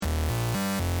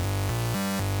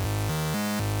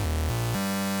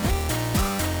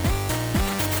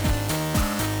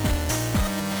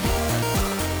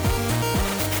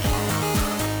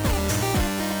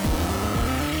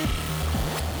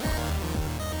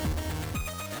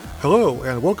Hello,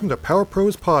 and welcome to Power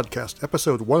Pros Podcast,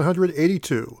 episode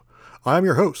 182. I'm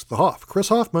your host, the Hoff, Chris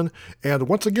Hoffman, and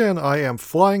once again I am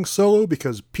flying solo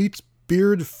because Pete's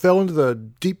beard fell into the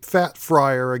deep fat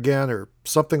fryer again, or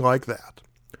something like that.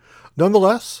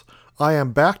 Nonetheless, I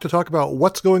am back to talk about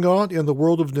what's going on in the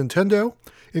world of Nintendo,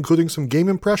 including some game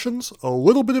impressions, a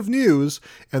little bit of news,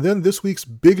 and then this week's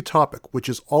big topic, which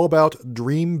is all about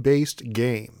dream-based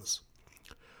games.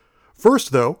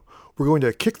 First, though, we're going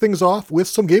to kick things off with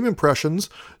some game impressions,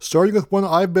 starting with one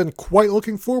I've been quite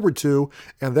looking forward to,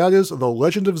 and that is The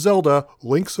Legend of Zelda: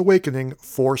 Link's Awakening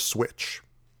for Switch.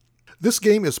 This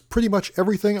game is pretty much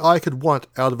everything I could want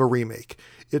out of a remake.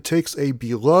 It takes a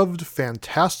beloved,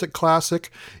 fantastic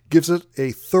classic, gives it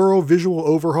a thorough visual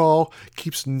overhaul,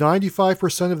 keeps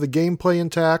 95% of the gameplay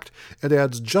intact, and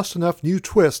adds just enough new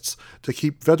twists to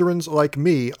keep veterans like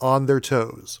me on their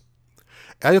toes.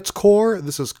 At its core,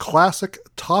 this is classic,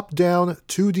 top-down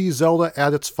 2D Zelda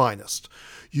at its finest.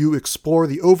 You explore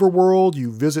the overworld,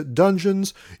 you visit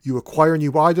dungeons, you acquire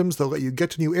new items that let you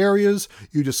get to new areas,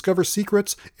 you discover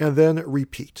secrets, and then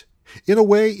repeat. In a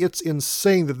way, it's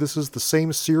insane that this is the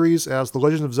same series as The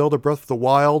Legend of Zelda Breath of the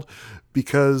Wild,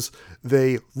 because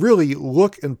they really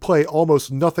look and play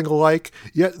almost nothing alike,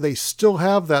 yet they still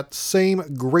have that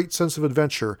same great sense of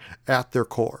adventure at their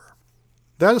core.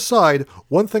 That aside,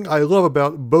 one thing I love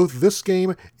about both this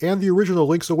game and the original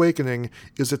Link's Awakening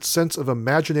is its sense of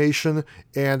imagination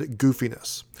and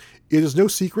goofiness. It is no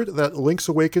secret that Link's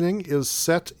Awakening is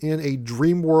set in a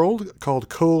dream world called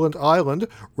Koholint Island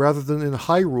rather than in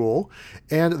Hyrule,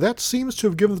 and that seems to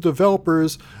have given the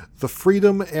developers the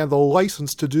freedom and the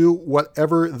license to do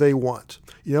whatever they want.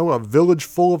 You know, a village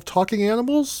full of talking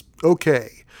animals?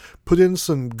 Okay. Put in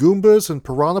some Goombas and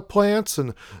Piranha Plants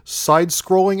and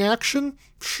side-scrolling action?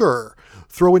 Sure.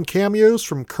 Throw in cameos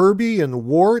from Kirby and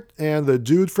Wart and the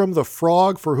dude from The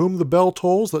Frog for whom the bell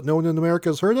tolls that no one in America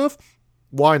has heard of?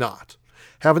 Why not?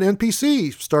 Have an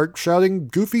NPC start shouting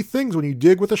goofy things when you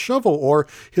dig with a shovel or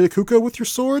hit a Kuko with your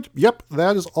sword? Yep,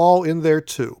 that is all in there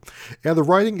too. And the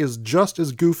writing is just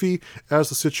as goofy as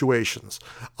the situations.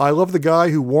 I love the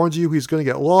guy who warns you he's going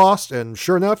to get lost, and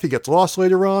sure enough, he gets lost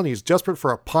later on. He's desperate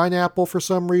for a pineapple for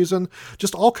some reason.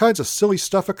 Just all kinds of silly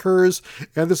stuff occurs,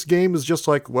 and this game is just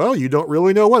like, well, you don't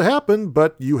really know what happened,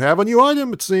 but you have a new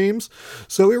item, it seems.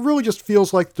 So it really just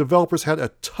feels like the developers had a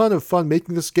ton of fun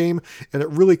making this game, and it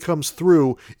really comes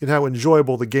through in how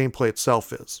enjoyable the gameplay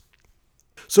itself is.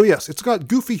 So yes, it's got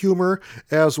goofy humor,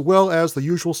 as well as the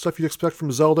usual stuff you'd expect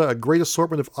from Zelda, a great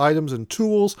assortment of items and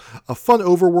tools, a fun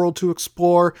overworld to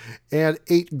explore, and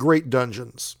 8 great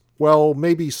dungeons. Well,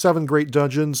 maybe 7 great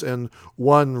dungeons and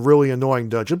 1 really annoying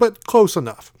dungeon, but close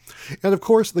enough. And of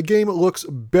course, the game looks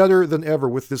better than ever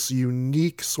with this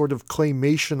unique sort of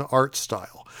claymation art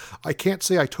style. I can't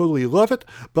say I totally love it,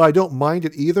 but I don't mind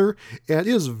it either, and it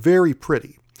is very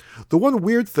pretty. The one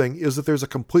weird thing is that there's a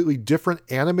completely different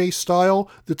anime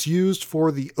style that's used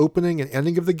for the opening and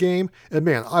ending of the game, and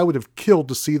man, I would have killed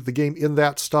to see the game in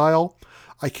that style.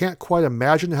 I can't quite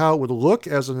imagine how it would look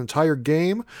as an entire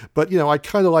game, but I'd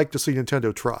kind of like to see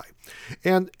Nintendo try.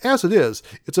 And as it is,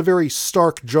 it's a very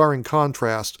stark, jarring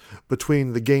contrast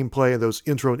between the gameplay and those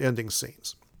intro and ending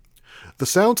scenes. The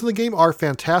sounds in the game are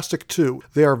fantastic too.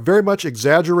 They are very much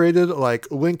exaggerated, like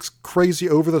Link's crazy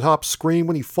over-the-top scream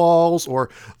when he falls, or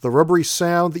the rubbery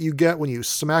sound that you get when you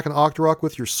smack an Octorok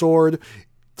with your sword.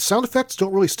 Sound effects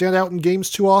don't really stand out in games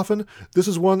too often. This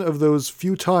is one of those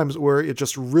few times where it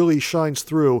just really shines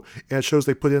through, and it shows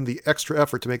they put in the extra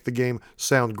effort to make the game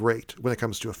sound great when it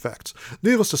comes to effects.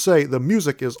 Needless to say, the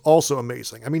music is also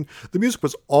amazing. I mean, the music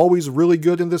was always really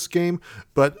good in this game,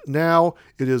 but now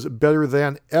it is better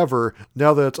than ever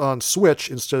now that it's on Switch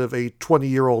instead of a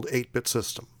 20-year-old 8-bit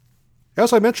system.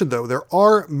 As I mentioned, though, there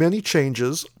are many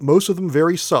changes, most of them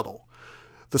very subtle.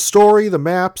 The story, the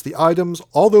maps, the items,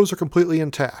 all those are completely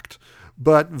intact.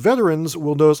 But veterans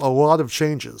will notice a lot of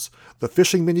changes. The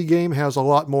fishing minigame has a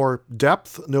lot more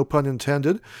depth, no pun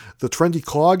intended. The trendy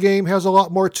claw game has a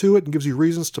lot more to it and gives you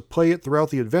reasons to play it throughout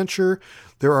the adventure.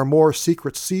 There are more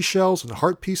secret seashells and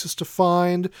heart pieces to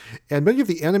find, and many of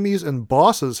the enemies and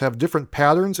bosses have different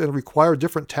patterns and require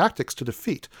different tactics to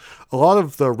defeat. A lot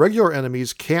of the regular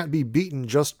enemies can't be beaten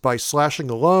just by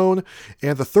slashing alone,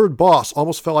 and the third boss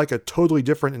almost felt like a totally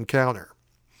different encounter.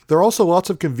 There are also lots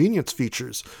of convenience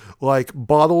features, like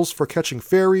bottles for catching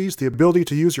fairies, the ability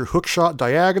to use your hookshot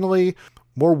diagonally,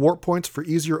 more warp points for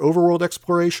easier overworld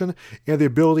exploration, and the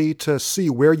ability to see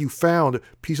where you found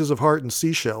pieces of heart and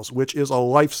seashells, which is a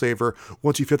lifesaver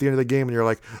once you've hit the end of the game and you're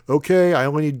like, okay, I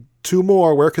only need 2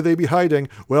 more, where could they be hiding?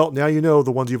 Well, now you know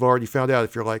the ones you've already found out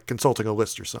if you're like consulting a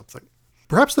list or something.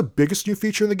 Perhaps the biggest new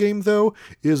feature in the game, though,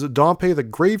 is Dompe the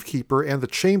Gravekeeper and the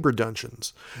Chamber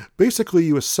Dungeons. Basically,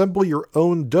 you assemble your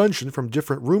own dungeon from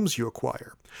different rooms you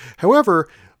acquire. However,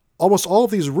 almost all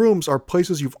of these rooms are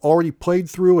places you've already played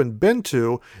through and been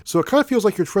to, so it kind of feels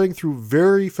like you're treading through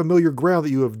very familiar ground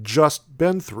that you have just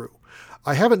been through.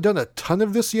 I haven't done a ton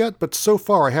of this yet, but so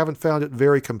far I haven't found it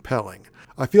very compelling.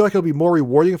 I feel like it'll be more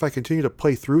rewarding if I continue to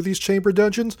play through these chamber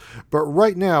dungeons, but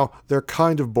right now they're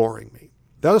kind of boring me.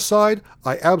 That aside,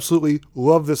 I absolutely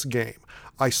love this game.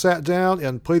 I sat down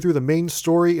and played through the main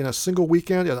story in a single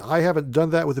weekend, and I haven't done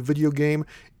that with a video game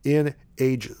in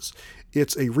ages.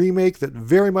 It's a remake that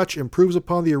very much improves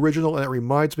upon the original, and it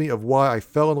reminds me of why I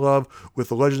fell in love with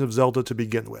The Legend of Zelda to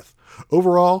begin with.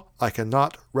 Overall, I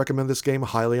cannot recommend this game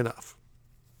highly enough.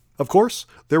 Of course,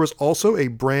 there was also a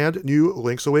brand new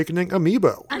Link's Awakening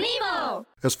amiibo.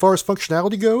 As far as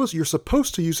functionality goes, you're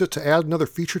supposed to use it to add another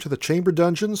feature to the chamber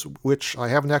dungeons, which I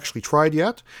haven't actually tried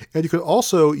yet, and you can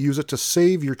also use it to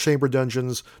save your chamber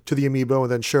dungeons to the amiibo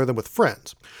and then share them with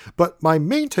friends. But my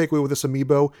main takeaway with this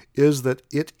amiibo is that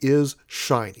it is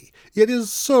shiny. It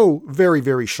is so very,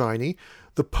 very shiny.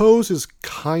 The pose is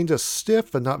kinda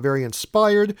stiff and not very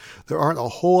inspired. There aren't a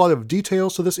whole lot of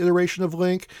details to this iteration of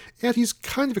Link, and he's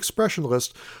kind of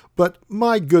expressionless, but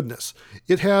my goodness,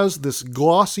 it has this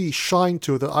glossy shine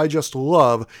to it that I just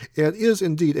love, and is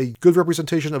indeed a good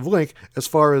representation of Link as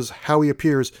far as how he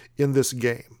appears in this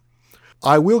game.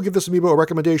 I will give this amiibo a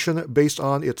recommendation based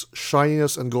on its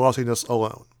shininess and glossiness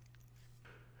alone.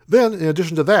 Then, in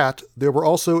addition to that, there were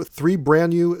also 3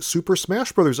 brand new Super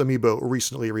Smash Bros. Amiibo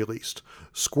recently released: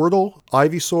 Squirtle,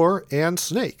 Ivysaur, and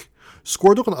Snake.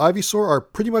 Squirtle and Ivysaur are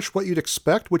pretty much what you'd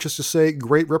expect, which is to say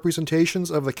great representations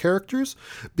of the characters.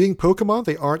 Being Pokemon,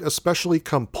 they aren't especially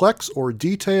complex or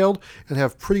detailed and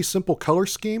have pretty simple color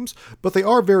schemes, but they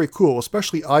are very cool,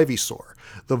 especially Ivysaur.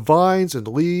 The vines and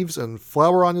leaves and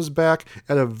flower on his back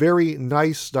add a very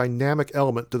nice dynamic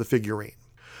element to the figurine.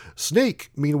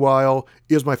 Snake, meanwhile,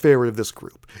 is my favorite of this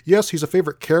group. Yes, he's a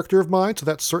favorite character of mine, so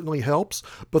that certainly helps,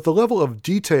 but the level of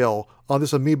detail on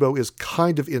this amiibo is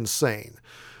kind of insane.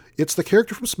 It's the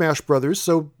character from Smash Brothers,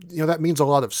 so that means a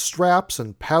lot of straps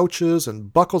and pouches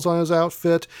and buckles on his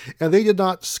outfit, and they did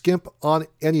not skimp on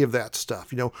any of that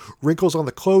stuff. Wrinkles on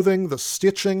the clothing, the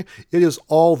stitching, it is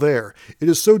all there. It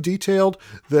is so detailed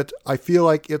that I feel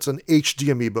like it's an HD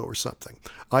amiibo or something.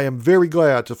 I am very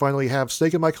glad to finally have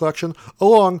Snake in my collection,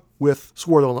 along with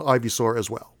Squirtle and Ivysaur as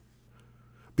well.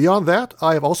 Beyond that,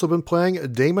 I have also been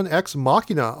playing Daemon X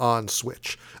Machina on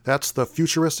Switch. That's the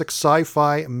futuristic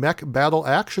sci-fi mech battle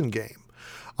action game.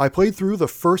 I played through the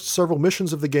first several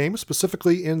missions of the game,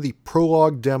 specifically in the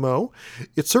prologue demo.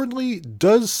 It certainly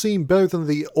does seem better than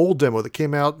the old demo that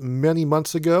came out many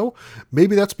months ago.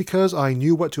 Maybe that's because I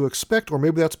knew what to expect, or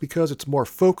maybe that's because it's more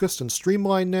focused and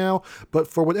streamlined now, but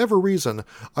for whatever reason,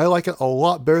 I like it a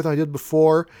lot better than I did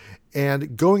before,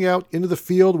 and going out into the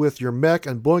field with your mech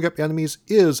and blowing up enemies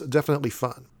is definitely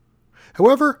fun.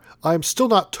 However, I'm still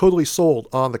not totally sold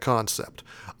on the concept.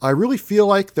 I really feel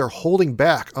like they're holding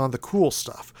back on the cool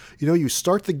stuff. You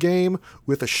start the game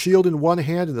with a shield in one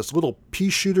hand and this little pea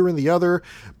shooter in the other,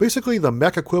 basically the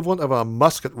mech equivalent of a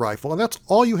musket rifle, and that's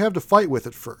all you have to fight with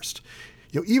at first.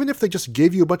 Even if they just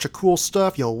gave you a bunch of cool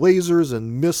stuff, lasers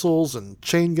and missiles and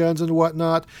chain guns and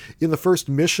whatnot in the first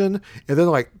mission, and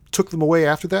then took them away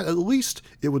after that, at least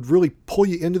it would really pull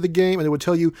you into the game and it would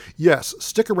tell you, yes,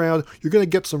 stick around, you're going to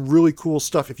get some really cool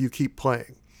stuff if you keep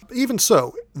playing. Even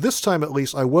so, this time at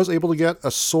least, I was able to get a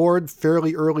sword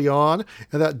fairly early on,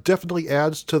 and that definitely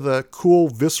adds to the cool,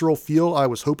 visceral feel I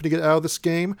was hoping to get out of this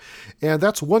game, and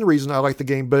that's one reason I like the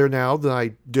game better now than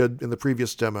I did in the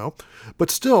previous demo.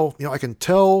 But still, I can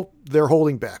tell they're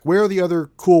holding back. Where are the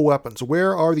other cool weapons?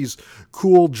 Where are these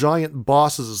cool giant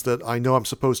bosses that I know I'm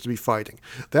supposed to be fighting?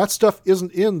 That stuff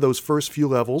isn't in those first few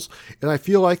levels, and I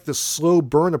feel like the slow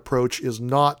burn approach is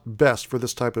not best for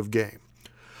this type of game.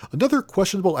 Another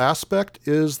questionable aspect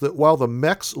is that while the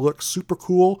mechs look super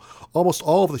cool, almost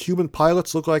all of the human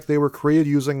pilots look like they were created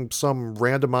using some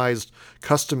randomized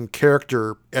custom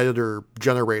character editor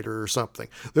generator or something.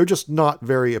 They're just not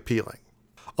very appealing.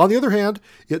 On the other hand,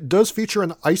 it does feature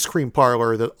an ice cream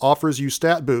parlor that offers you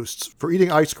stat boosts for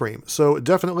eating ice cream, so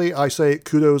definitely I say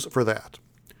kudos for that.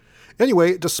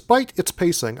 Anyway, despite its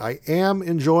pacing, I am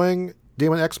enjoying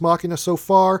Daemon Ex Machina so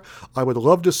far. I would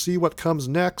love to see what comes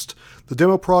next. The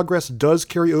demo progress does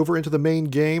carry over into the main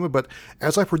game, but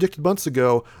as I predicted months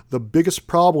ago, the biggest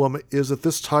problem is that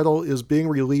this title is being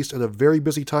released at a very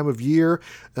busy time of year,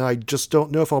 and I just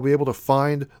don't know if I'll be able to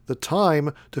find the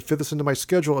time to fit this into my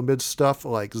schedule amid stuff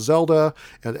like Zelda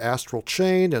and Astral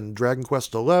Chain and Dragon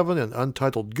Quest XI and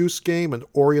Untitled Goose Game and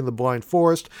Ori and the Blind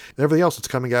Forest and everything else that's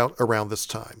coming out around this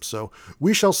time. So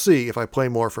we shall see if I play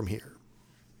more from here.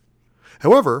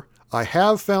 However, I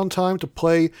have found time to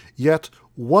play yet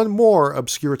one more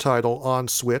obscure title on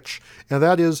Switch, and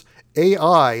that is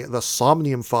AI, the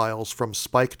Somnium Files from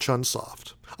Spike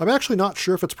Chunsoft. I'm actually not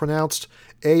sure if it's pronounced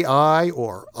AI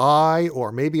or I,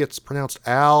 or maybe it's pronounced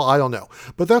Al, I don't know.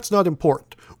 But that's not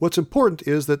important. What's important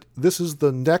is that this is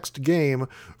the next game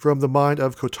from the mind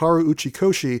of Kotaro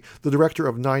Uchikoshi, the director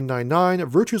of 999,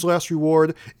 Virtue's Last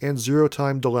Reward, and Zero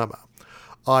Time Dilemma.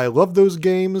 I love those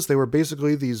games. They were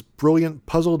basically these brilliant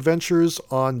puzzle adventures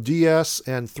on DS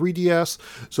and 3DS,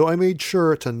 so I made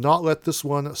sure to not let this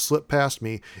one slip past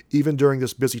me, even during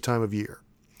this busy time of year.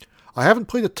 I haven't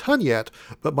played a ton yet,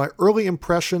 but my early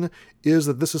impression is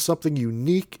that this is something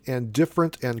unique and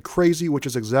different and crazy, which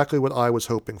is exactly what I was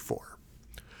hoping for.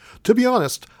 To be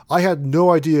honest, I had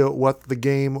no idea what the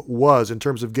game was in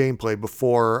terms of gameplay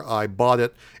before I bought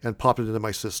it and popped it into my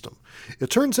system.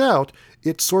 It turns out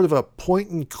it's sort of a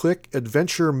point-and-click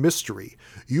adventure mystery.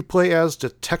 You play as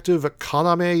Detective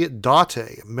Kaname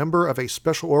Date, member of a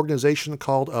special organization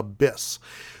called Abyss,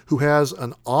 who has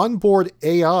an onboard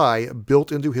AI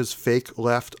built into his fake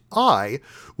left eye,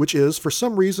 which is, for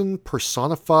some reason,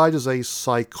 personified as a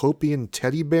cyclopean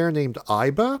teddy bear named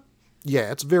Aiba.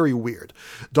 Yeah, it's very weird.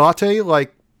 Date,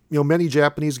 like many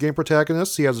Japanese game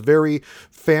protagonists, he has very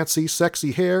fancy,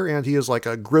 sexy hair, and he is like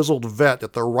a grizzled vet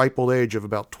at the ripe old age of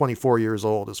about 24 years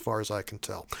old, as far as I can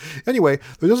tell. Anyway,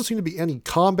 there doesn't seem to be any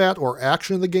combat or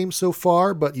action in the game so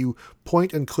far, but you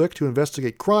point and click to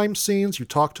investigate crime scenes, you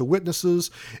talk to witnesses,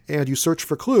 and you search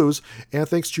for clues, and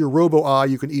thanks to your robo-eye,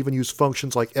 you can even use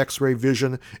functions like X-ray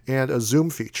vision and a zoom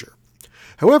feature.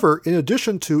 However, in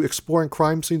addition to exploring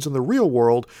crime scenes in the real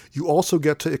world, you also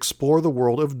get to explore the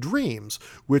world of dreams,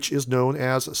 which is known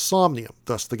as Somnium,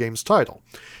 thus the game's title.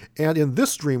 And in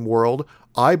this dream world,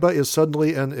 Aiba is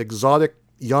suddenly an exotic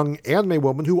young anime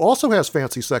woman who also has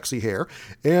fancy, sexy hair,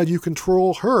 and you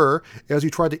control her as you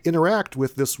try to interact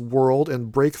with this world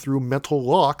and break through mental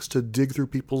locks to dig through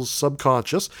people's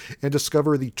subconscious and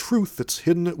discover the truth that's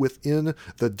hidden within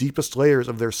the deepest layers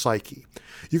of their psyche.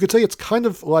 You could say it's kind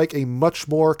of like a much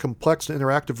more complex and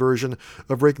interactive version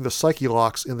of breaking the psyche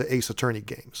locks in the Ace Attorney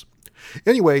games.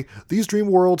 Anyway, these dream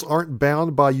worlds aren't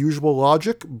bound by usual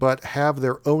logic, but have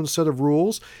their own set of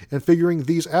rules, and figuring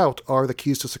these out are the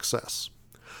keys to success.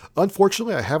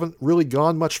 Unfortunately, I haven't really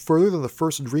gone much further than the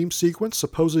first dream sequence.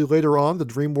 Supposedly later on, the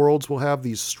dream worlds will have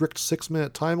these strict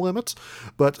 6-minute time limits,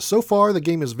 but so far the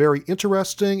game is very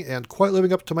interesting and quite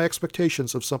living up to my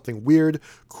expectations of something weird,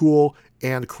 cool,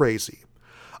 and crazy.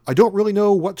 I don't really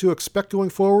know what to expect going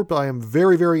forward, but I am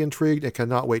very, very intrigued and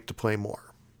cannot wait to play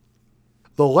more.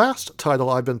 The last title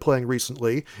I've been playing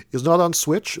recently is not on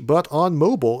Switch, but on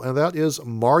mobile, and that is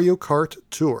Mario Kart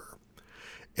Tour.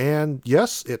 And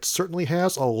yes, it certainly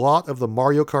has a lot of the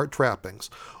Mario Kart trappings.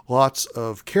 Lots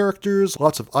of characters,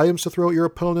 lots of items to throw at your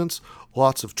opponents,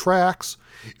 lots of tracks.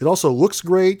 It also looks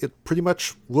great. It pretty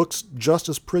much looks just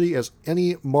as pretty as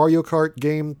any Mario Kart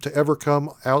game to ever come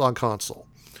out on console.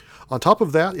 On top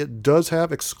of that, it does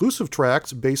have exclusive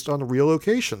tracks based on real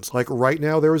locations. Like right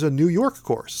now, there is a New York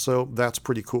course, so that's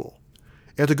pretty cool.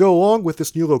 And to go along with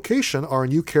this new location are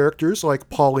new characters like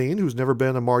Pauline, who's never been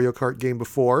in a Mario Kart game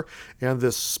before, and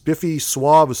this spiffy,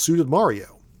 suave, suited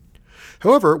Mario.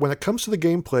 However, when it comes to the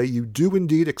gameplay, you do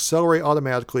indeed accelerate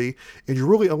automatically, and you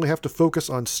really only have to focus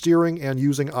on steering and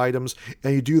using items,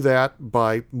 and you do that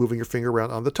by moving your finger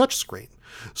around on the touchscreen.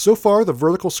 So far, the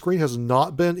vertical screen has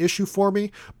not been an issue for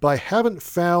me, but I haven't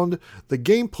found the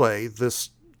gameplay, this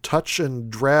touch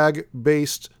and drag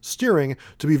based steering,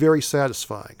 to be very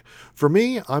satisfying. For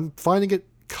me, I'm finding it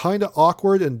kind of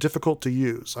awkward and difficult to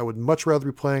use. I would much rather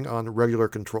be playing on regular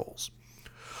controls.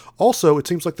 Also, it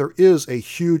seems like there is a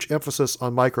huge emphasis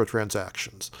on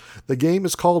microtransactions. The game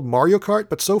is called Mario Kart,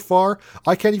 but so far,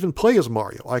 I can't even play as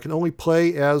Mario. I can only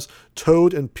play as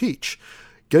Toad and Peach.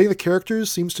 Getting the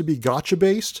characters seems to be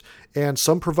gacha-based, and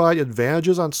some provide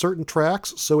advantages on certain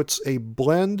tracks, so it's a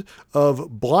blend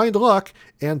of blind luck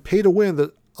and pay to win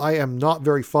that I am not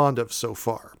very fond of so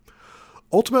far.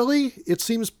 Ultimately, it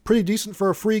seems pretty decent for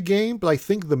a free game, but I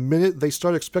think the minute they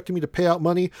start expecting me to pay out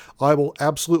money, I will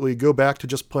absolutely go back to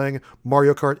just playing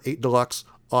Mario Kart 8 Deluxe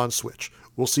on Switch.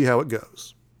 We'll see how it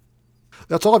goes.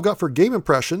 That's all I've got for game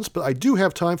impressions, but I do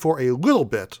have time for a little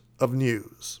bit of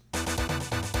news.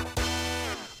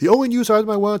 The only news item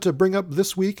I wanted to bring up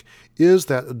this week is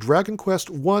that Dragon Quest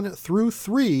 1 through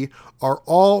 3 are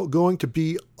all going to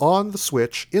be on the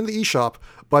Switch in the eShop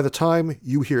by the time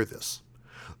you hear this.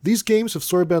 These games have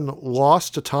sort of been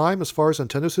lost to time as far as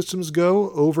Nintendo systems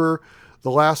go over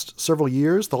the last several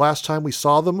years. The last time we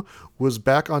saw them was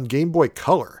back on Game Boy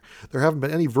Color. There haven't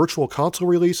been any virtual console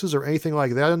releases or anything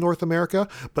like that in North America,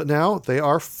 but now they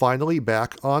are finally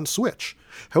back on Switch.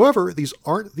 However, these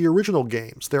aren't the original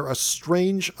games. They're a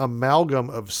strange amalgam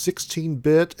of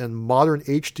 16-bit and modern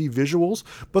HD visuals,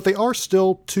 but they are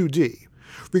still 2D.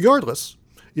 Regardless,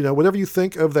 whatever you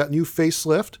think of that new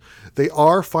facelift, they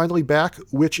are finally back,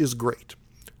 which is great.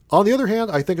 On the other hand,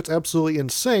 I think it's absolutely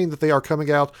insane that they are coming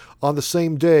out on the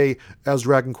same day as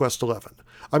Dragon Quest XI.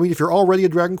 I mean, if you're already a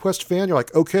Dragon Quest fan, you're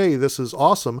like, okay, this is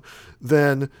awesome,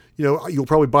 then, you'll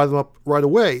probably buy them up right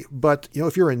away. But,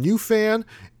 if you're a new fan,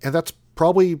 and that's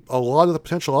probably a lot of the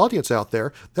potential audience out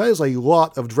there, that is a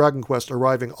lot of Dragon Quest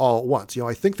arriving all at once.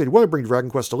 I think they'd want to bring Dragon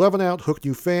Quest XI out, hook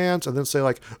new fans, and then say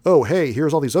like, oh, hey,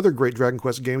 here's all these other great Dragon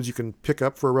Quest games you can pick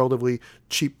up for a relatively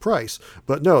cheap price.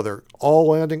 But no, they're all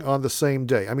landing on the same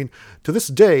day. I mean, to this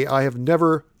day, I have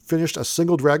never finished a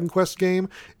single Dragon Quest game,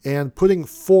 and putting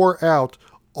 4 out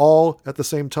all at the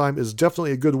same time is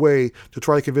definitely a good way to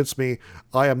try to convince me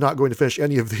I am not going to finish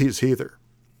any of these either.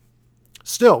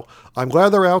 Still, I'm glad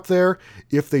they're out there.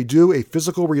 If they do a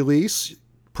physical release,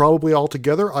 probably all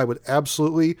together, I would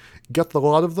absolutely get the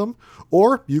lot of them.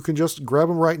 Or you can just grab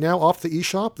them right now off the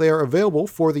eShop. They are available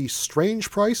for the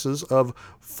strange prices of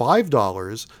 $5,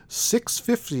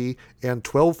 $6.50, and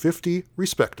 $12.50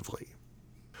 respectively.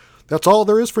 That's all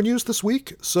there is for news this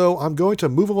week, so I'm going to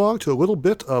move along to a little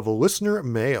bit of listener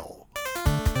mail.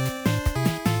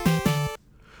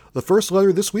 The first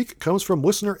letter this week comes from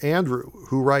listener Andrew,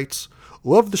 who writes,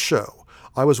 "Love the show.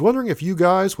 I was wondering if you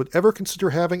guys would ever consider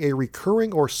having a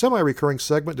recurring or semi-recurring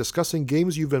segment discussing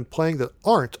games you've been playing that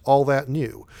aren't all that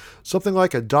new. Something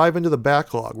like a dive into the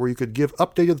backlog, where you could give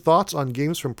updated thoughts on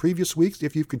games from previous weeks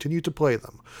if you've continued to play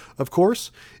them. Of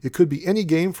course, it could be any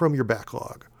game from your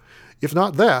backlog. If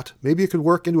not that, maybe it could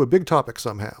work into a big topic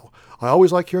somehow. I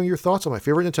always like hearing your thoughts on my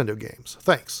favorite Nintendo games.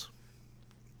 Thanks."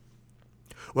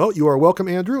 Well, you are welcome,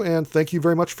 Andrew, and thank you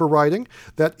very much for writing.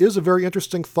 That is a very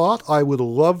interesting thought. I would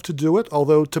love to do it,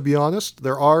 although, to be honest,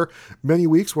 there are many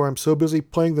weeks where I'm so busy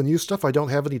playing the new stuff I don't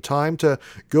have any time to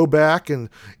go back and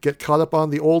get caught up on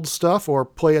the old stuff or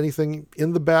play anything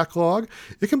in the backlog.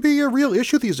 It can be a real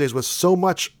issue these days with so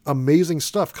much amazing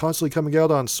stuff constantly coming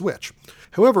out on Switch.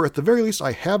 However, at the very least,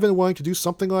 I have been wanting to do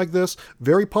something like this,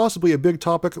 very possibly a big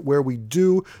topic where we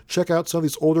do check out some of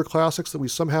these older classics that we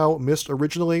somehow missed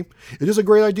originally. It is a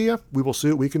great idea. We will see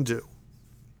what we can do.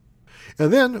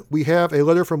 And then we have a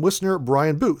letter from listener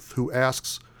Brian Booth, who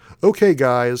asks, "Okay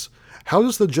guys, how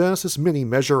does the Genesis Mini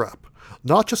measure up?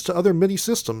 Not just to other mini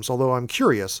systems, although I'm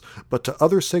curious, but to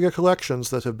other Sega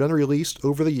collections that have been released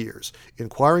over the years.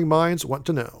 Inquiring minds want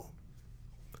to know."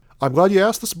 I'm glad you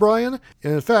asked this, Brian,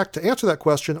 and in fact, to answer that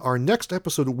question, our next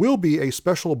episode will be a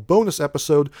special bonus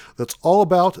episode that's all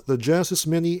about the Genesis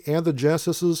Mini and the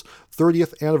Genesis's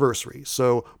 30th anniversary,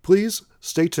 so please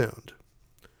stay tuned.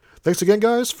 Thanks again,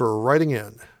 guys, for writing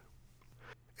in.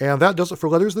 And that does it for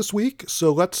letters this week,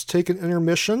 so let's take an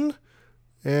intermission.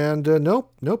 And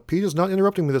nope, Pete is not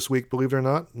interrupting me this week, believe it or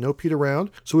not. No Pete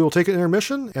around. So we will take an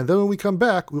intermission, and then when we come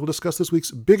back, we will discuss this week's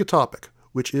big topic,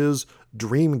 which is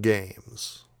Dream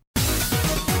Games.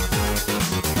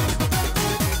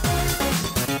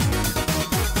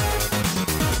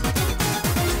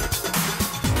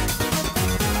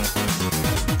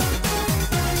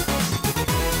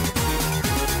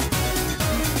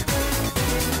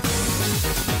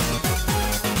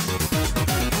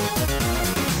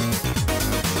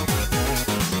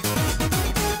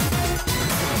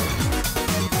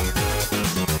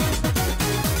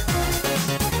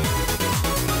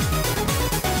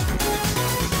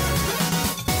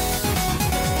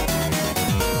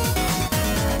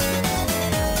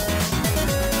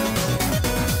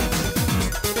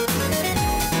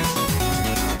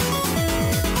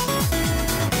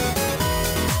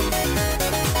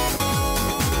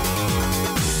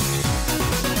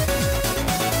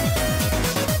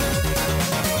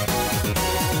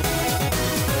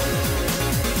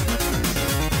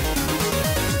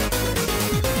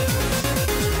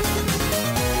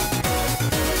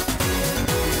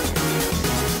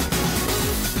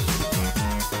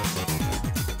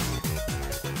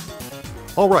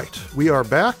 All right, we are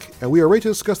back, and we are ready to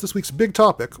discuss this week's big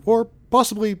topic, or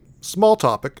possibly small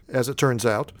topic, as it turns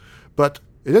out. But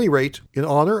At any rate, in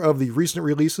honor of the recent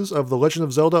releases of The Legend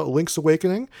of Zelda Link's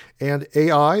Awakening and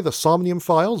AI, the Somnium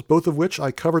Files, both of which I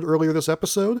covered earlier this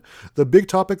episode, the big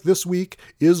topic this week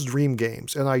is dream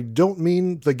games. And I don't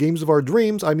mean the games of our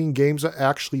dreams, I mean games that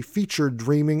actually feature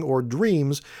dreaming or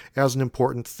dreams as an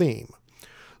important theme.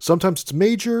 Sometimes it's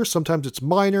major, sometimes it's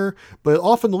minor, but it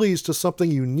often leads to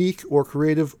something unique or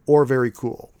creative or very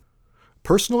cool.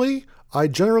 Personally, I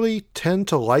generally tend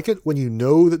to like it when you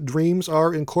know that dreams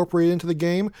are incorporated into the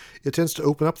game. It tends to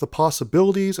open up the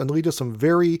possibilities and lead to some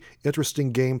very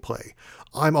interesting gameplay.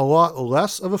 I'm a lot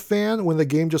less of a fan when the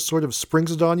game just sort of springs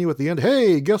it on you at the end.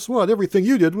 Hey, guess what? Everything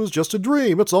you did was just a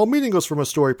dream. It's all meaningless from a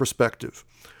story perspective.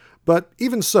 But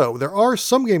even so, there are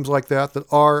some games like that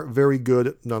that are very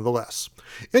good nonetheless.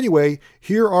 Anyway,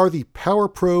 here are the Power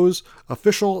Pro's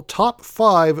official top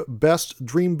 5 best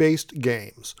dream-based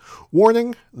games.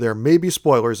 Warning, there may be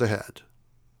spoilers ahead.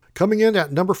 Coming in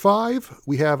at number 5,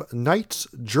 we have Knight's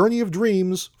Journey of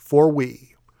Dreams for Wii.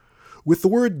 With the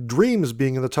word dreams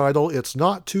being in the title, it's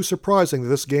not too surprising that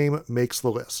this game makes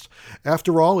the list.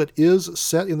 After all, it is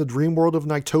set in the dream world of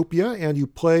Knightopia, and you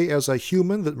play as a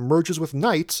human that merges with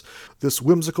knights, this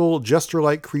whimsical,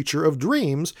 jester-like creature of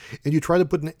dreams, and you try to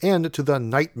put an end to the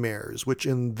nightmares, which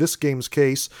in this game's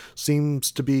case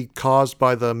seems to be caused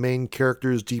by the main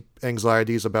character's deep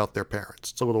anxieties about their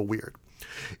parents. It's a little weird.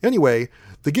 Anyway,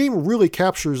 the game really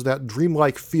captures that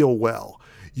dreamlike feel well.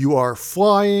 You are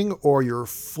flying, or you're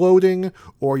floating,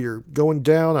 or you're going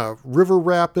down a river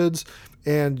rapids,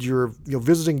 and you're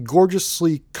visiting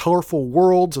gorgeously colorful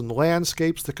worlds and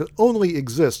landscapes that could only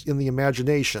exist in the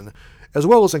imagination, as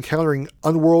well as encountering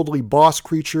unworldly boss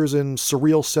creatures in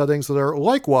surreal settings that are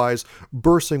likewise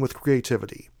bursting with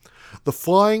creativity. The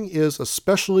flying is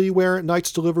especially where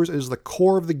Knights delivers. It is the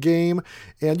core of the game,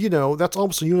 and that's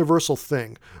almost a universal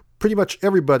thing. Pretty much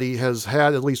everybody has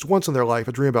had at least once in their life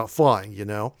a dream about flying,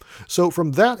 So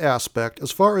from that aspect,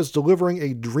 as far as delivering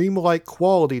a dreamlike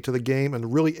quality to the game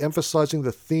and really emphasizing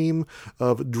the theme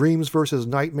of dreams versus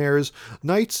nightmares,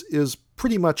 Knights is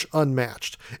pretty much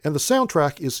unmatched. And the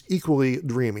soundtrack is equally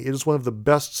dreamy. It is one of the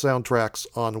best soundtracks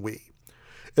on Wii.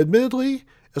 Admittedly,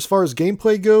 as far as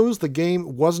gameplay goes, the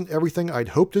game wasn't everything I'd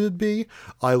hoped it'd be.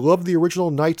 I loved the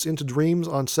original Knights into Dreams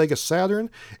on Sega Saturn,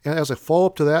 and as a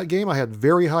follow-up to that game, I had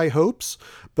very high hopes.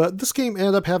 But this game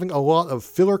ended up having a lot of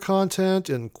filler content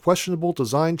and questionable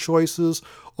design choices.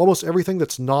 Almost everything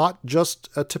that's not just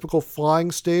a typical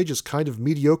flying stage is kind of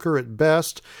mediocre at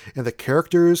best, and the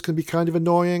characters can be kind of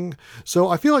annoying. So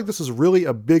I feel like this is really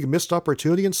a big missed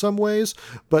opportunity in some ways,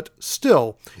 but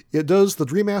still, it does the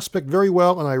dream aspect very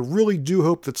well, and I really do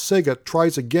hope that Sega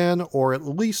tries again, or at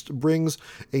least brings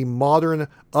a modern,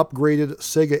 upgraded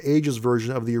Sega Ages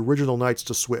version of the original Knights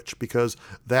to Switch, because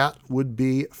that would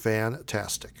be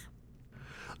fantastic.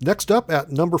 Next up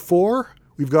at number 4,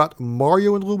 we've got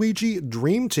Mario & Luigi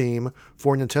Dream Team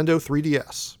for Nintendo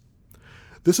 3DS.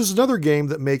 This is another game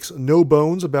that makes no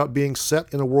bones about being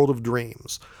set in a world of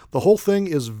dreams. The whole thing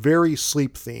is very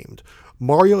sleep-themed.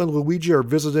 Mario and Luigi are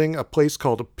visiting a place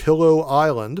called Pillow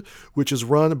Island, which is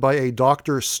run by a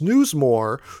Dr.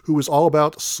 Snoozemore, who is all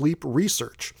about sleep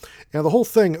research. And the whole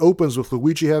thing opens with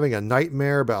Luigi having a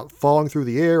nightmare about falling through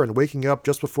the air and waking up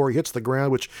just before he hits the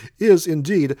ground, which is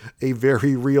indeed a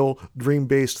very real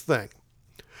dream-based thing.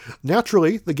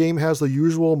 Naturally, the game has the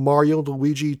usual Mario and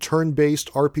Luigi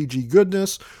turn-based RPG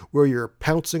goodness, where you're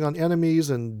pouncing on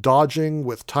enemies and dodging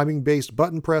with timing-based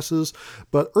button presses,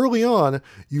 but early on,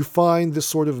 you find this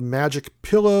sort of magic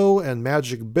pillow and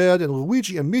magic bed, and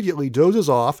Luigi immediately dozes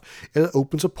off, and it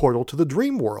opens a portal to the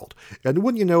dream world. And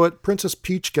wouldn't you know it, Princess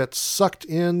Peach gets sucked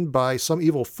in by some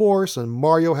evil force, and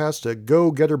Mario has to go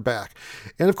get her back.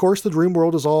 And of course, the dream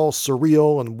world is all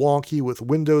surreal and wonky, with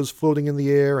windows floating in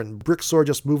the air, and bricks are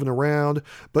just moving around.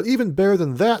 But even better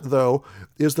than that, though,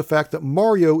 is the fact that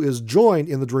Mario is joined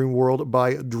in the dream world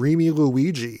by Dreamy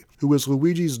Luigi, who is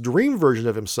Luigi's dream version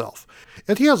of himself.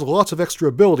 And he has lots of extra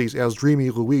abilities as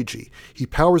Dreamy Luigi. He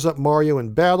powers up Mario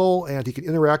in battle, and he can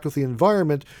interact with the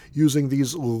environment using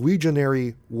these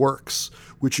Luiginary works,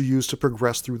 which you use to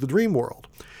progress through the dream world.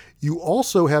 You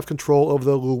also have control of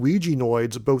the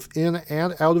Luiginoids both in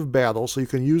and out of battle, so you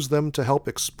can use them to help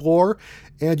explore,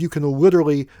 and you can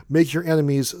literally make your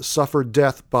enemies suffer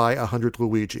death by 100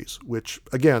 Luigis, which,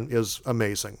 again, is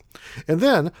amazing. And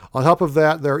then, on top of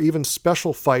that, there are even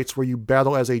special fights where you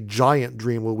battle as a giant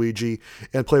Dream Luigi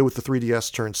and play with the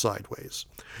 3DS turned sideways.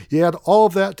 You add all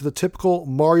of that to the typical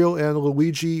Mario and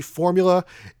Luigi formula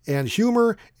and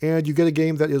humor, and you get a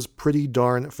game that is pretty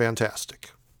darn fantastic.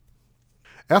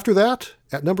 After that,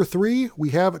 at number 3,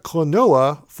 we have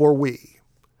Klonoa for Wii.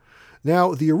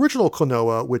 Now, the original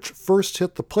Klonoa, which first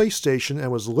hit the PlayStation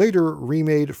and was later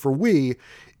remade for Wii,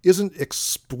 isn't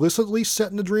explicitly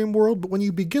set in a dream world, but when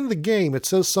you begin the game, it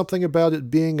says something about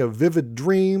it being a vivid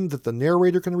dream that the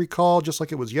narrator can recall just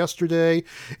like it was yesterday,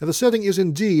 and the setting is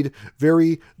indeed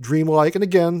very dreamlike and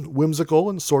again, whimsical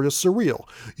and sort of surreal.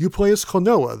 You play as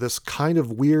Klonoa, this kind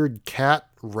of weird cat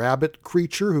rabbit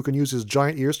creature who can use his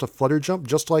giant ears to flutter jump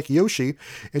just like Yoshi,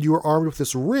 and you are armed with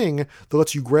this ring that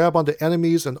lets you grab onto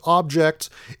enemies and objects,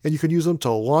 and you can use them to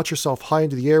launch yourself high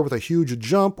into the air with a huge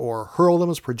jump or hurl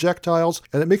them as projectiles,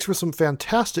 and it makes for some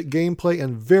fantastic gameplay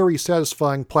and very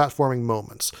satisfying platforming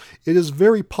moments. It is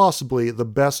very possibly the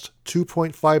best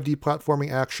 2.5D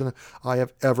platforming action I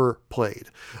have ever played.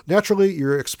 Naturally,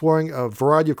 you're exploring a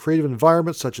variety of creative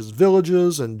environments such as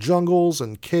villages and jungles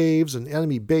and caves and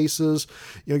enemy bases.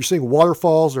 You're seeing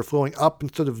waterfalls that are flowing up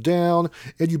instead of down,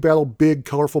 and you battle big,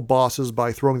 colorful bosses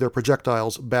by throwing their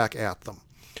projectiles back at them.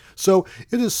 So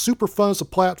it is super fun as a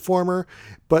platformer,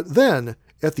 but then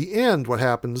at the end what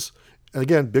happens, and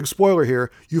again, big spoiler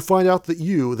here, you find out that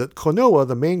Klonoa,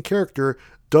 the main character,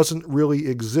 doesn't really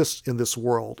exist in this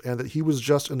world, and that he was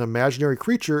just an imaginary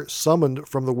creature summoned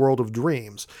from the world of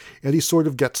dreams, and he sort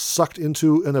of gets sucked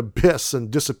into an abyss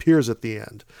and disappears at the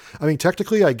end. I mean,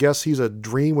 technically, I guess he's a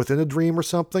dream within a dream or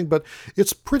something, but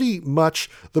it's pretty much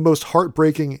the most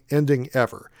heartbreaking ending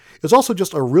ever. It's also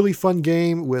just a really fun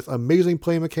game with amazing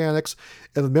play mechanics,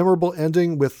 and the memorable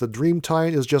ending with the dream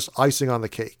tie-in is just icing on the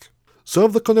cake. Some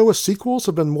of the Klonoa sequels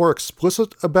have been more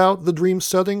explicit about the dream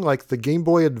setting, like the Game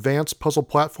Boy Advance puzzle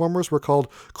platformers were called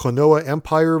Klonoa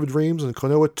Empire of Dreams and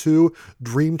Klonoa 2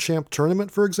 Dream Champ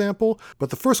Tournament, for example. But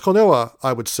the first Klonoa,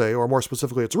 I would say, or more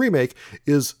specifically its remake,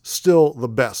 is still the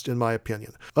best, in my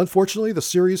opinion. Unfortunately, the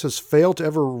series has failed to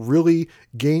ever really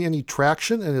gain any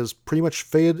traction and has pretty much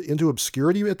faded into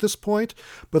obscurity at this point.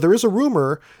 But there is a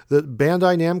rumor that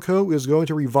Bandai Namco is going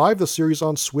to revive the series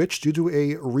on Switch due to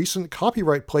a recent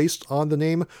copyright placed on the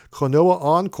name Klonoa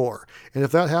Encore. And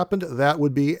if that happened, that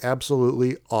would be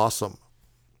absolutely awesome.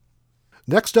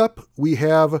 Next up, we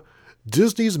have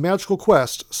Disney's Magical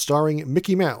Quest starring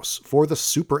Mickey Mouse for the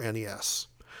Super NES.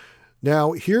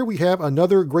 Now, here we have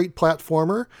another great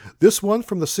platformer, this one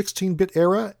from the 16-bit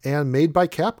era and made by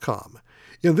Capcom.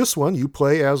 In this one, you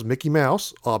play as Mickey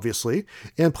Mouse, obviously,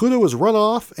 and Pluto is run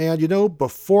off, and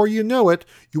before you know it,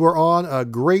 you are on a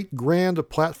great grand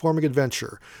platforming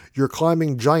adventure. You're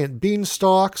climbing giant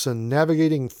beanstalks and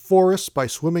navigating forests by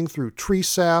swimming through tree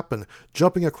sap and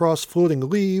jumping across floating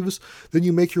leaves. Then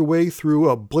you make your way through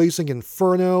a blazing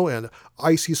inferno and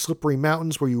icy slippery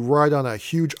mountains where you ride on a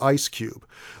huge ice cube.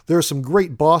 There are some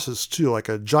great bosses too, like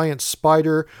a giant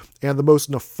spider and the most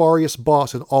nefarious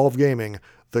boss in all of gaming,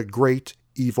 the Great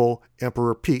Evil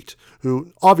Emperor Pete,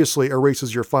 who obviously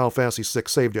erases your Final Fantasy VI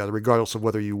save data regardless of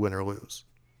whether you win or lose.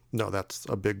 No, that's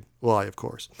a big lie, of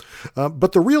course.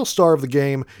 But the real star of the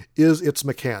game is its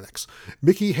mechanics.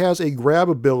 Mickey has a grab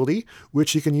ability,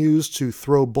 which he can use to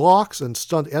throw blocks and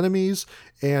stun enemies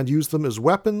and use them as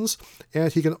weapons,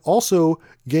 and he can also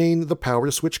gain the power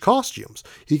to switch costumes.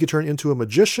 He can turn into a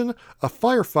magician, a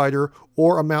firefighter,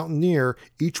 or a mountaineer,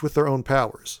 each with their own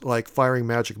powers, like firing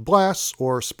magic blasts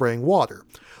or spraying water.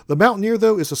 The Mountaineer,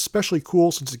 though, is especially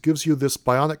cool since it gives you this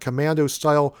Bionic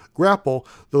Commando-style grapple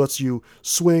that lets you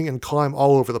swing and climb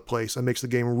all over the place and makes the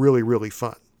game really, really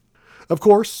fun. Of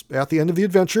course, at the end of the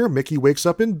adventure, Mickey wakes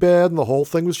up in bed and the whole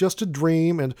thing was just a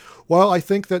dream, and while I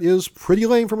think that is pretty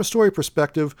lame from a story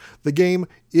perspective, the game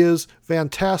is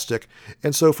fantastic,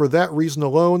 and so for that reason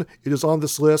alone, it is on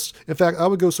this list. In fact, I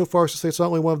would go so far as to say it's not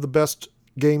only one of the best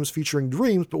games featuring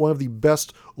dreams, but one of the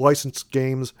best licensed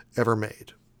games ever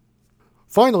made.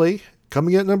 Finally,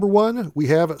 coming in at number 1, we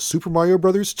have Super Mario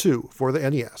Bros. 2 for the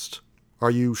NES. Are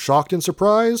you shocked and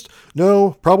surprised?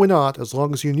 No, probably not, as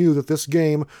long as you knew that this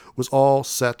game was all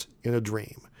set in a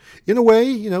dream. In a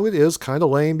way, it is kind of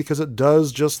lame because it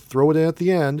does just throw it in at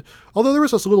the end, although there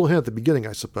is this little hint at the beginning,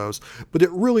 I suppose, but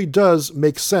it really does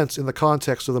make sense in the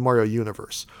context of the Mario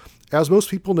universe. As most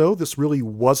people know, this really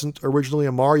wasn't originally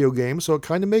a Mario game, so it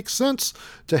kind of makes sense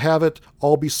to have it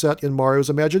all be set in Mario's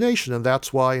imagination, and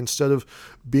that's why instead of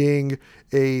being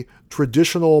a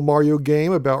traditional Mario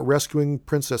game about rescuing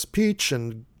Princess Peach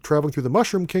and traveling through the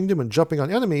Mushroom Kingdom and jumping on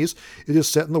enemies, it is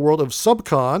set in the world of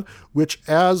Subcon, which,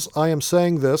 as I am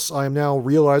saying this, I am now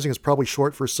realizing is probably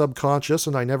short for subconscious,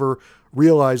 and I never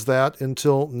realized that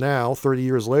until now, 30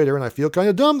 years later, and I feel kind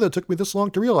of dumb that it took me this long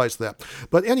to realize that.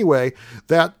 But anyway,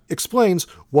 that explains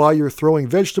why you're throwing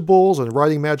vegetables and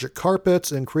riding magic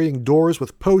carpets and creating doors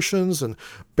with potions and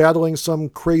battling some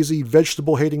crazy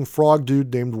vegetable-hating frog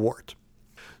dude named Wart.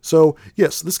 So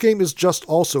yes, this game is just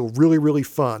also really, really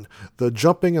fun. The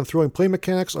jumping and throwing play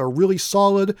mechanics are really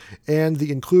solid, and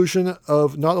the inclusion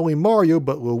of not only Mario,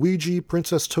 but Luigi,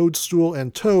 Princess Toadstool,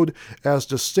 and Toad as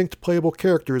distinct playable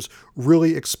characters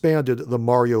really expanded the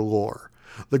Mario lore.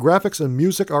 The graphics and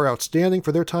music are outstanding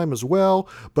for their time as well,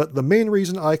 but the main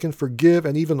reason I can forgive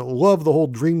and even love the whole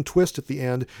dream twist at the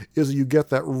end is that you get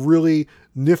that really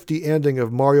nifty ending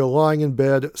of Mario lying in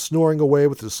bed, snoring away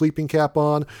with his sleeping cap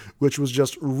on, which was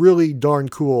just really darn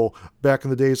cool back in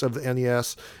the days of the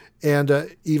NES,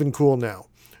 and even cool now.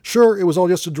 Sure, it was all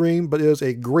just a dream, but it is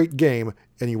a great game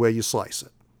any way you slice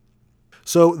it.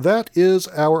 So that is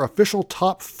our official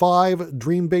top 5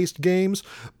 dream-based games,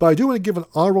 but I do want to give an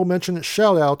honorable mention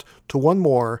shout-out to one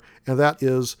more, and that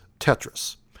is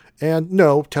Tetris. And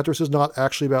no, Tetris is not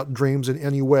actually about dreams in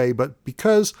any way, but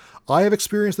because I have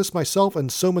experienced this myself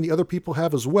and so many other people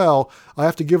have as well, I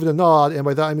have to give it a nod, and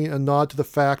by that I mean a nod to the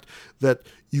fact that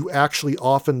you actually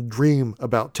often dream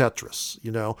about Tetris.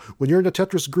 You know, when you're in a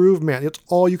Tetris groove, man, it's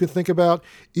all you can think about,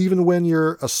 even when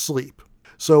you're asleep.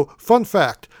 So, fun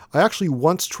fact, I actually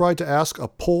once tried to ask a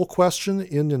poll question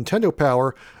in Nintendo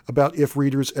Power about if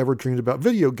readers ever dreamed about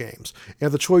video games,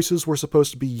 and the choices were supposed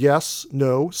to be yes,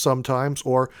 no, sometimes,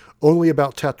 or only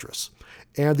about Tetris.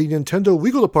 And the Nintendo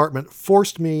legal department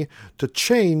forced me to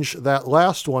change that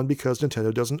last one because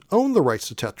Nintendo doesn't own the rights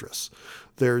to Tetris.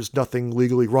 There's nothing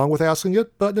legally wrong with asking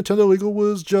it, but Nintendo Legal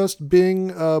was just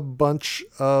being a bunch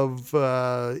of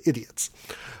idiots.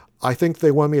 I think they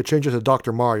wanted me to change it to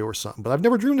Dr. Mario or something, but I've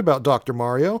never dreamed about Dr.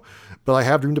 Mario, but I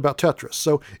have dreamed about Tetris.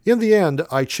 So in the end,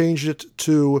 I changed it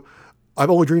to, I've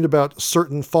only dreamed about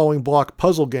certain falling block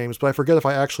puzzle games, but I forget if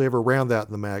I actually ever ran that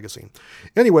in the magazine.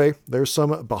 Anyway, there's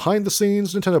some behind the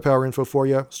scenes Nintendo Power info for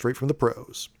you, straight from the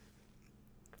pros.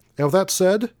 And with that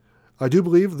said, I do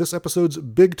believe this episode's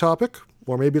big topic,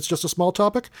 or maybe it's just a small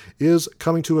topic, is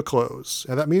coming to a close.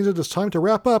 And that means it is time to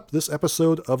wrap up this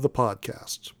episode of the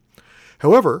podcast.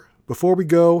 However, before we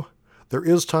go, there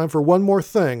is time for one more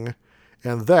thing,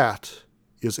 and that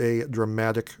is a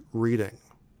dramatic reading.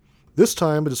 This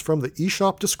time it is from the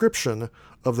eShop description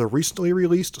of the recently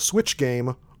released Switch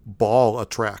game, Ball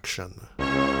Attraction.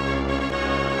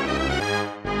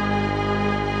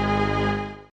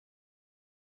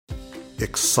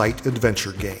 Excite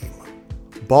adventure game.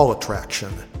 Ball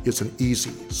Attraction is an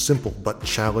easy, simple, but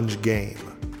challenge game.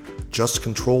 Just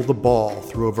control the ball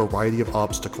through a variety of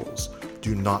obstacles.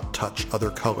 Do not touch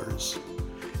other colors.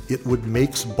 It would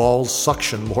make balls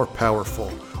suction more powerful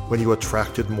when you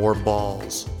attracted more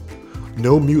balls.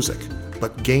 No music,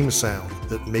 but game sound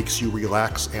that makes you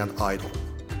relax and idle.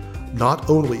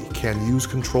 Not only can use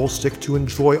control stick to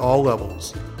enjoy all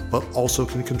levels, but also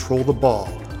can control the ball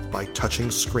by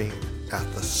touching screen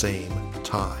at the same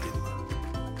time.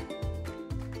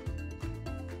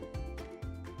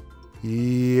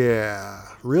 Yeah,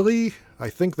 really? I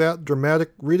think that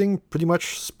dramatic reading pretty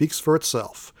much speaks for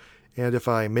itself. And if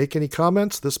I make any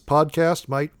comments, this podcast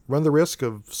might run the risk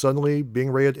of suddenly being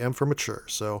rated M for mature.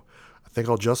 So I think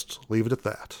I'll just leave it at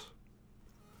that.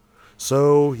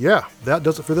 So yeah, that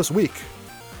does it for this week.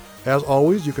 As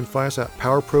always, you can find us at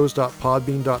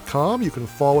powerpros.podbean.com. You can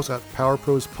follow us at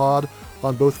powerprospod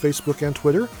on both Facebook and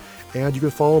Twitter. And you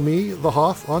can follow me, The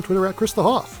Hoff, on Twitter at Chris The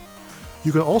Hoff.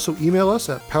 You can also email us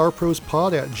at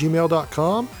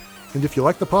powerprospod@gmail.com. And if you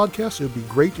like the podcast, it would be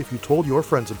great if you told your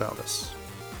friends about us.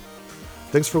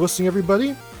 Thanks for listening,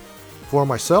 everybody. For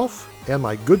myself and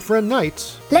my good friend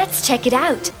Knight, let's check it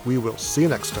out. We will see you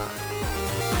next time.